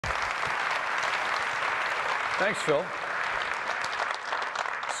Thanks, Phil.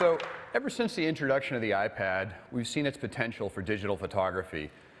 So, ever since the introduction of the iPad, we've seen its potential for digital photography.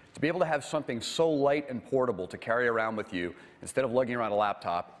 To be able to have something so light and portable to carry around with you instead of lugging around a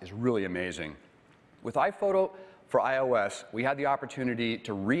laptop is really amazing. With iPhoto for iOS, we had the opportunity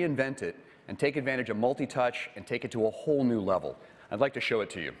to reinvent it and take advantage of multi-touch and take it to a whole new level. I'd like to show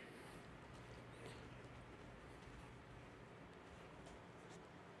it to you.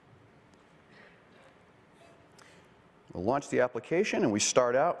 We'll launch the application, and we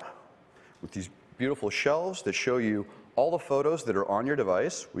start out with these beautiful shelves that show you all the photos that are on your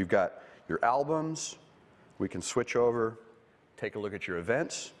device. We've got your albums. We can switch over, take a look at your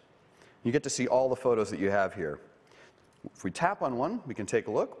events. You get to see all the photos that you have here. If we tap on one, we can take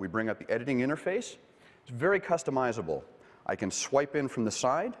a look. We bring up the editing interface. It's very customizable. I can swipe in from the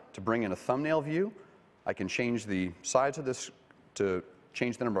side to bring in a thumbnail view. I can change the size of this to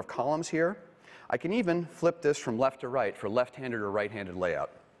change the number of columns here. I can even flip this from left to right for left-handed or right-handed layout.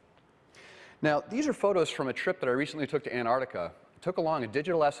 Now, these are photos from a trip that I recently took to Antarctica. I took along a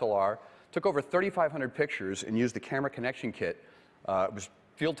digital SLR, took over 3,500 pictures, and used the camera connection kit. It was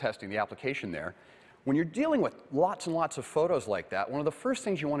field testing the application there. When you're dealing with lots and lots of photos like that, one of the first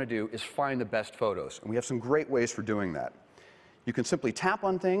things you want to do is find the best photos. And we have some great ways for doing that. You can simply tap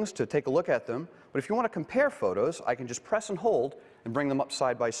on things to take a look at them. But if you want to compare photos, I can just press and hold and bring them up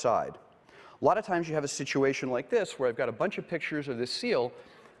side by side. A lot of times you have a situation like this where I've got a bunch of pictures of this seal,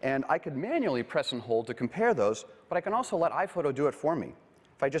 and I could manually press and hold to compare those, but I can also let iPhoto do it for me.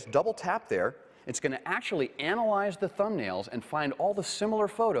 If I just double tap there, it's going to actually analyze the thumbnails and find all the similar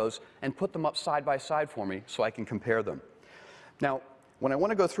photos and put them up side by side for me so I can compare them. Now, when I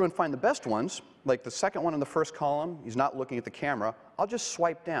want to go through and find the best ones, like the second one in the first column, he's not looking at the camera, I'll just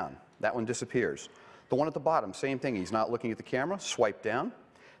swipe down. That one disappears. The one at the bottom, same thing, he's not looking at the camera, swipe down.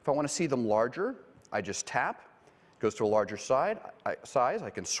 If I want to see them larger, I just tap. It goes to a larger size. I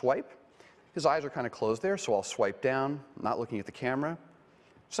can swipe. His eyes are kind of closed there, so I'll swipe down, not looking at the camera.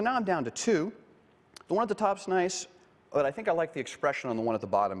 So now I'm down to 2. The one at the top's nice, but I think I like the expression on the one at the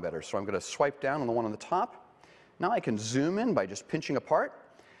bottom better. So I'm going to swipe down on the one on the top. Now I can zoom in by just pinching apart.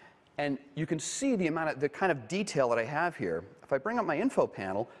 And you can see the kind of detail that I have here. If I bring up my info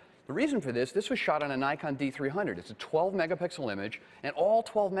panel, the reason for this was shot on a Nikon D300. It's a 12 megapixel image, and all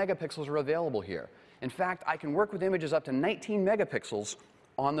 12 megapixels are available here. In fact, I can work with images up to 19 megapixels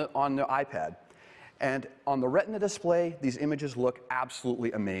on the iPad. And on the Retina display, these images look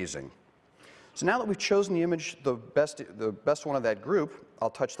absolutely amazing. So now that we've chosen the image, the best one of that group, I'll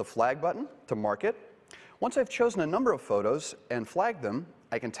touch the flag button to mark it. Once I've chosen a number of photos and flagged them,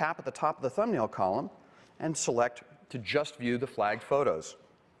 I can tap at the top of the thumbnail column and select to just view the flagged photos.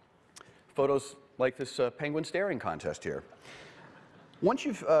 Photos like this penguin staring contest here. Once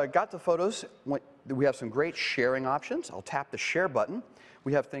you've got the photos, we have some great sharing options. I'll tap the share button.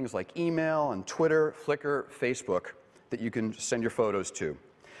 We have things like email and Twitter, Flickr, Facebook that you can send your photos to.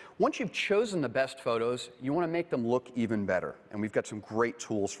 Once you've chosen the best photos, you want to make them look even better. And we've got some great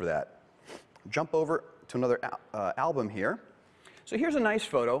tools for that. Jump over to another album here. So here's a nice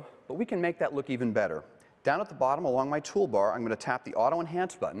photo, but we can make that look even better. Down at the bottom along my toolbar, I'm going to tap the Auto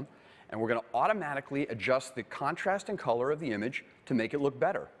Enhance button, and we're going to automatically adjust the contrast and color of the image to make it look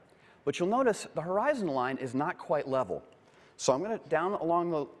better. But you'll notice the horizon line is not quite level. So I'm going to, down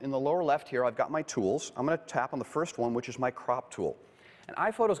along in the lower left here, I've got my tools. I'm going to tap on the first one, which is my crop tool. And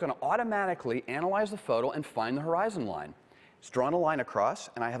iPhoto is going to automatically analyze the photo and find the horizon line. It's drawn a line across,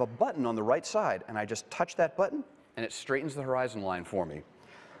 and I have a button on the right side, and I just touch that button, and it straightens the horizon line for me.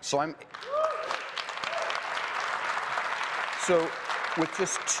 So with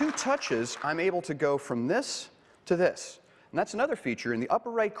just 2 touches, I'm able to go from this to this. And that's another feature. In the upper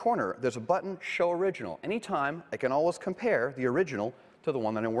right corner, there's a button, Show Original. Anytime, I can always compare the original to the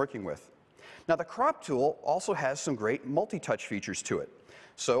one that I'm working with. Now, the crop tool also has some great multi-touch features to it.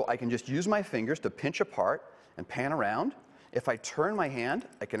 So I can just use my fingers to pinch apart and pan around. If I turn my hand,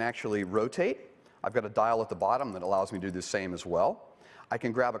 I can actually rotate. I've got a dial at the bottom that allows me to do the same as well. I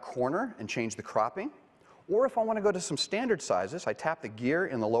can grab a corner and change the cropping. Or if I want to go to some standard sizes, I tap the gear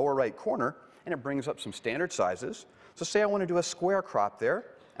in the lower right corner, and it brings up some standard sizes. So say I want to do a square crop there,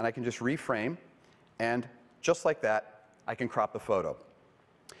 and I can just reframe, and just like that, I can crop the photo.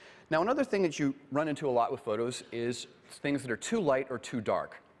 Now, another thing that you run into a lot with photos is things that are too light or too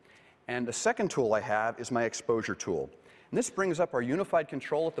dark. And the second tool I have is my exposure tool. And this brings up our unified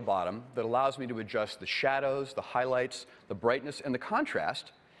control at the bottom that allows me to adjust the shadows, the highlights, the brightness, and the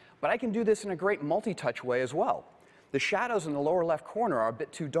contrast. But I can do this in a great multi-touch way as well. The shadows in the lower left corner are a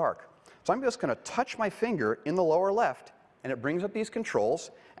bit too dark. So I'm just going to touch my finger in the lower left, and it brings up these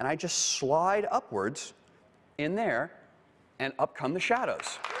controls, and I just slide upwards in there, and up come the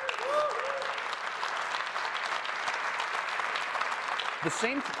shadows.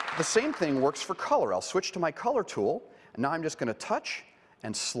 The same thing works for color. I'll switch to my color tool, and now I'm just going to touch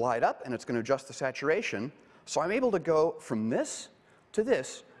and slide up, and it's going to adjust the saturation. So I'm able to go from this to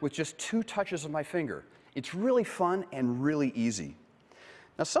this with just 2 touches of my finger. It's really fun and really easy.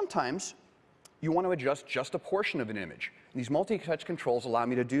 Now sometimes you want to adjust just a portion of an image. These multi-touch controls allow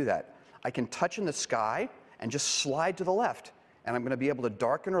me to do that. I can touch in the sky and just slide to the left, and I'm going to be able to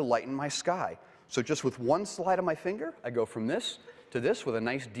darken or lighten my sky. So just with one slide of my finger, I go from this to this with a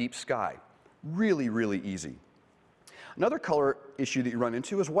nice deep sky. Really, really easy. Another color issue that you run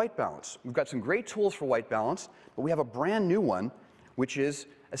into is white balance. We've got some great tools for white balance, but we have a brand new one, which is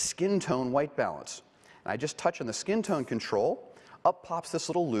a skin tone white balance. And I just touch on the skin tone control, up pops this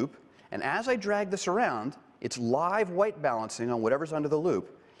little loop, and as I drag this around, it's live white balancing on whatever's under the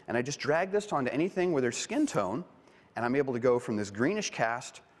loop. And I just drag this onto anything where there's skin tone, and I'm able to go from this greenish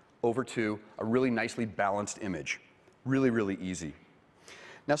cast over to a really nicely balanced image. Really, really easy.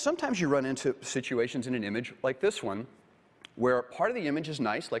 Now sometimes you run into situations in an image like this one, where part of the image is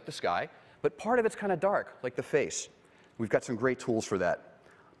nice, like the sky, but part of it's kind of dark, like the face. We've got some great tools for that.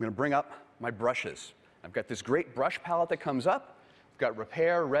 I'm going to bring up my brushes. I've got this great brush palette that comes up. I've got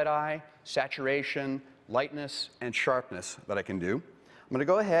repair, red eye, saturation, lightness, and sharpness that I can do. I'm going to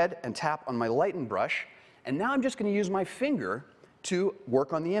go ahead and tap on my lighten brush, and now I'm just going to use my finger to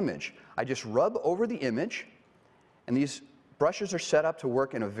work on the image. I just rub over the image, and these brushes are set up to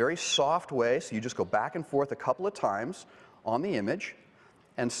work in a very soft way, so you just go back and forth a couple of times on the image,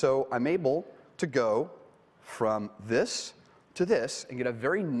 and so I'm able to go from this to this and get a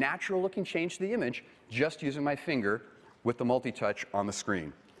very natural looking change to the image just using my finger with the multi-touch on the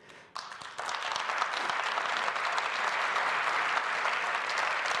screen.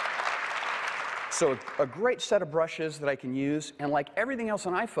 So a great set of brushes that I can use, and like everything else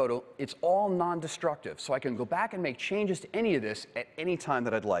on iPhoto, it's all non-destructive, so I can go back and make changes to any of this at any time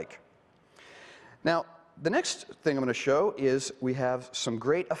that I'd like. Now, the next thing I'm going to show is we have some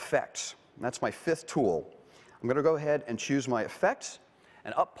great effects. And that's my 5th tool. I'm going to go ahead and choose my effects,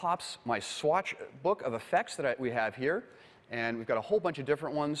 and up pops my swatch book of effects that we have here, and we've got a whole bunch of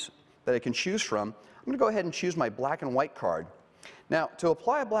different ones that I can choose from. I'm going to go ahead and choose my black and white card. Now, to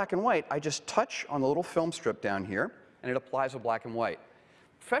apply a black and white, I just touch on the little film strip down here, and it applies a black and white.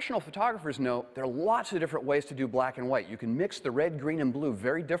 Professional photographers know there are lots of different ways to do black and white. You can mix the red, green, and blue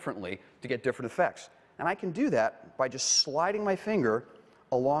very differently to get different effects. And I can do that by just sliding my finger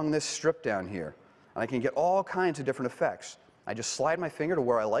along this strip down here. And I can get all kinds of different effects. I just slide my finger to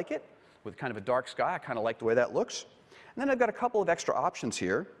where I like it, with kind of a dark sky. I kind of like the way that looks. And then I've got a couple of extra options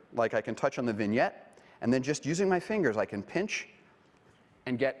here, like I can touch on the vignette, and then just using my fingers, I can pinch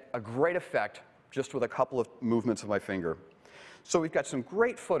and get a great effect just with a couple of movements of my finger. So we've got some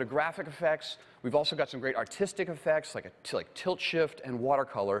great photographic effects. We've also got some great artistic effects, like tilt shift and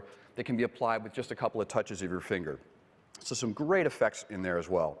watercolor that can be applied with just a couple of touches of your finger. So some great effects in there as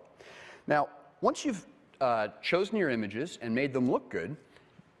well. Now, once you've chosen your images and made them look good,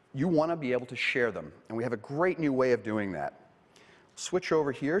 you want to be able to share them. And we have a great new way of doing that. Switch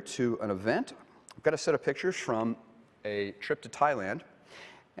over here to an event. I've got a set of pictures from a trip to Thailand.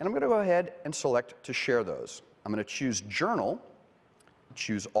 And I'm going to go ahead and select to share those. I'm going to choose Journal,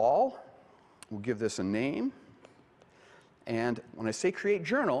 choose All. We'll give this a name. And when I say Create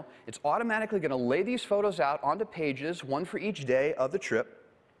Journal, it's automatically going to lay these photos out onto pages, one for each day of the trip.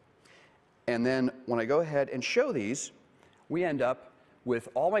 And then when I go ahead and show these, we end up with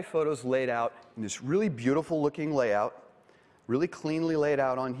all my photos laid out in this really beautiful looking layout, really cleanly laid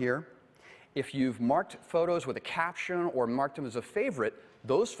out on here. If you've marked photos with a caption or marked them as a favorite,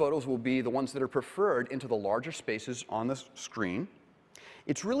 those photos will be the ones that are preferred into the larger spaces on the screen.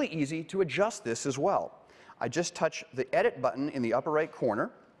 It's really easy to adjust this as well. I just touch the Edit button in the upper right corner,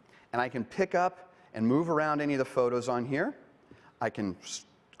 and I can pick up and move around any of the photos on here. I can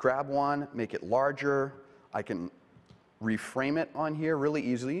grab one, make it larger. I can reframe it on here really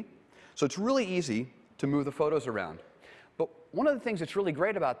easily. So it's really easy to move the photos around. But one of the things that's really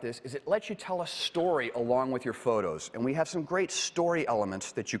great about this is it lets you tell a story along with your photos. And we have some great story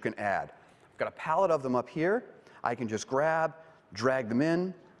elements that you can add. I've got a palette of them up here. I can just grab, drag them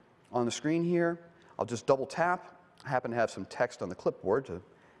in on the screen here. I'll just double tap. I happen to have some text on the clipboard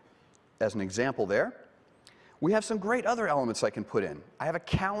as an example there. We have some great other elements I can put in. I have a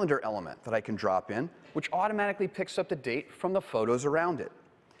calendar element that I can drop in, which automatically picks up the date from the photos around it.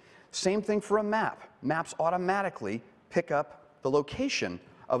 Same thing for a map. Maps automatically pick up the location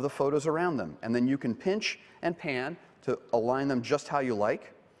of the photos around them, and then you can pinch and pan to align them just how you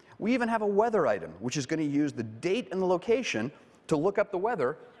like. We even have a weather item, which is going to use the date and the location to look up the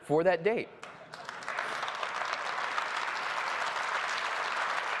weather for that date.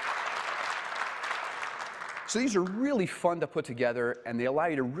 So these are really fun to put together, and they allow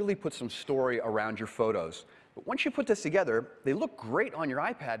you to really put some story around your photos. But once you put this together, they look great on your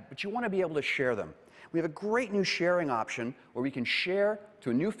iPad, but you want to be able to share them. We have a great new sharing option where we can share to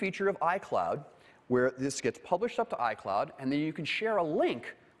a new feature of iCloud, where this gets published up to iCloud, and then you can share a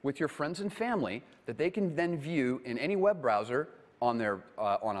link with your friends and family that they can then view in any web browser on an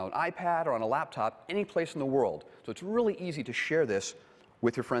iPad or on a laptop, any place in the world. So it's really easy to share this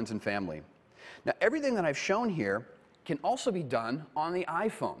with your friends and family. Now, everything that I've shown here can also be done on the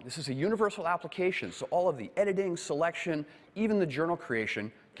iPhone. This is a universal application, so all of the editing, selection, even the journal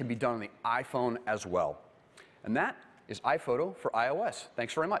creation can be done on the iPhone as well. And that is iPhoto for iOS.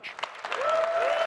 Thanks very much.